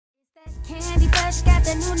fresh, got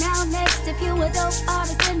the new now next. If you a dope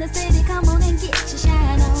artist in the city, come on and get your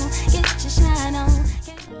shine on, get your shine on.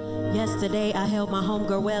 Yesterday I held my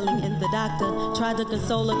homegirl wailing in the doctor. Tried to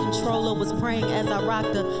console her, controller was praying as I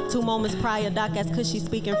rocked her. 2 moments prior, doc asked could she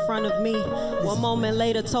speak in front of me. 1 moment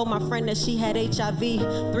later, told my friend that she had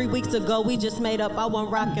HIV. 3 weeks ago, we just made up, I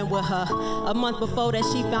wasn't rocking with her. A month before that,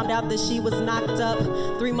 she found out that she was knocked up.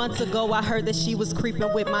 3 months ago, I heard that she was creeping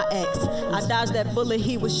with my ex. I dodged that bullet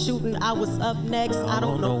he was shooting, I was up next. I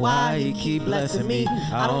don't know why he keep blessing me.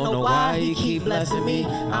 I don't know why he keep blessing me.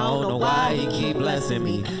 I don't know why he keep blessing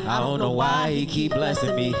me. I don't know why he keep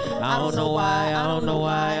blessing me. I don't know why, I don't know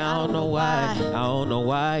why, I don't know why. I don't know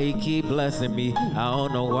why he keep blessing me. I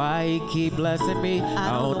don't know why he keep blessing me.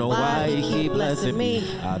 I don't know why he keep blessing me.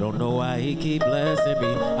 I don't know why he keep blessing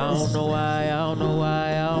me. I don't know why, I don't know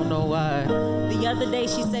why, I don't know why. The other day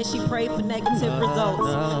she said she prayed for negative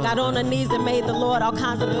results. Got on her knees and made the Lord all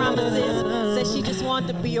kinds of promises. Said she just wanted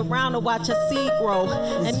to be around to watch her seed grow.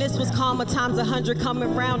 And this was karma times 100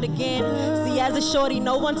 coming round again. See, as a shorty,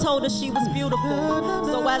 no one told her she was beautiful.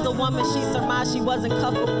 So as a woman, she surmised she wasn't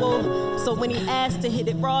comfortable. So when he asked to hit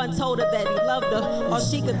it raw and told her that he loved her, all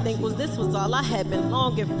she could think was this was all I had been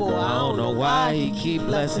longing for. I don't know why he keep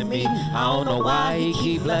blessing me. I don't know why he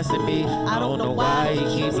keep blessing me. I don't know why he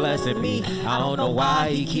keep blessing me. I don't know why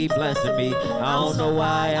he keep blessing me. I don't know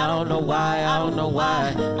why, I don't know why, I don't know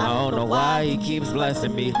why. I don't know why he keeps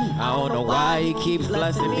blessing me. I don't know why he keeps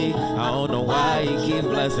blessing me. I don't know why he keeps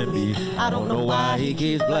blessing me. I don't know why he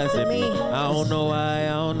keeps blessing me. I don't know why, I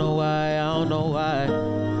don't know why, I don't know why.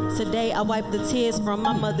 Today I wiped the tears from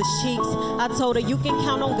my mother's cheeks. I told her you can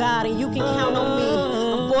count on God and you can count on me.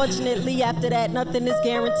 Unfortunately, after that, nothing is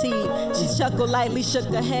guaranteed. She chuckled lightly, shook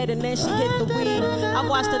her head, and then she hit the weed. I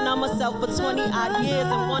watched her numb herself for 20 odd years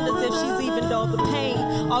and wonders if she's even though the pain.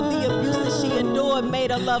 All the abuse that she endured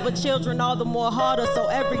made her love her children all the more harder. So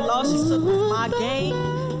every loss she took was my gain.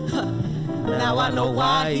 Now I know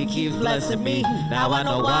why he keeps blessing me. Now I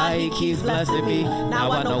know why he keeps blessing me.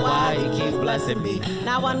 Now I know why he keeps blessing me.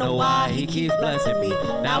 Now I know why he keeps blessing me.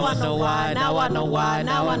 Now I know why, now I know why,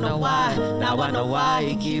 now I know why. Now I know why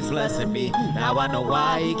he keeps blessing me. Now I know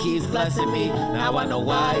why he keeps blessing me. Now I know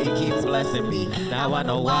why he keeps blessing me. Now I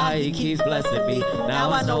know why he keeps blessing me.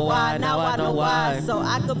 Now I know why, now I know why. So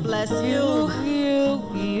I could bless you,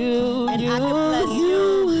 and I can bless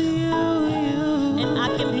you, and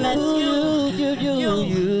I can bless you.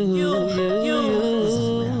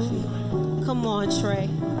 Come on, Trey.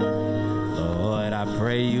 Lord, I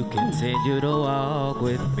pray you continue to walk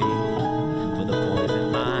with me. For the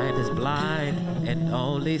poison mind is blind and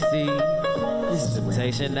only sees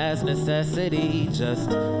temptation as necessity. Just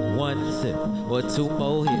 1 sip or 2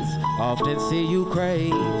 more hits. Often see you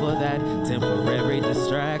crave for that temporary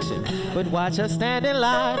distraction, but watch us stand in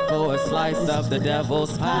line for a slice of the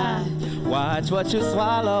devil's pie. Watch what you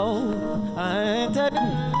swallow.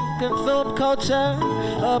 Consumed culture,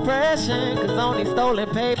 oppression, cause only stolen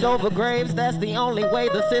paved over graves. That's the only way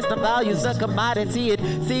the system values the commodity it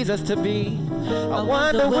sees us to be. I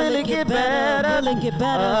wonder will it get better? Will it get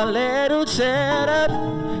better? A little cheddar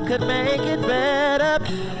could make it better,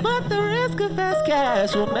 but the risk of fast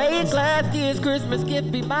cash will make last year's Christmas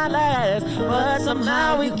gift be my last. But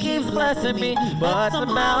somehow he keeps blessing me. But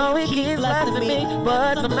somehow he keeps blessing me.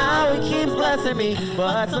 But somehow he keeps blessing me.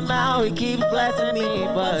 But somehow he keeps blessing me.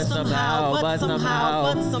 But somehow, but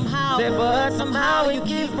somehow, but somehow, say, but somehow he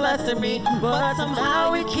keeps blessing me. But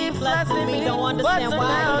somehow he keeps blessing me. Don't understand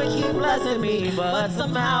why he keeps blessing me. But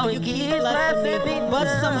somehow he keeps blessing me. But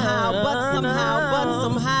somehow, but somehow, but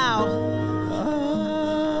somehow.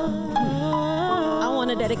 I want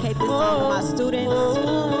to dedicate this song to my students.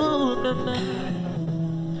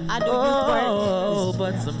 I do youth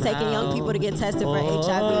work, taking young people to get tested for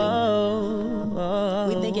HIV.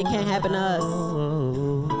 We think it can't happen to us.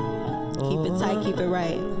 Keep it tight, keep it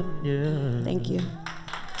right. Thank you.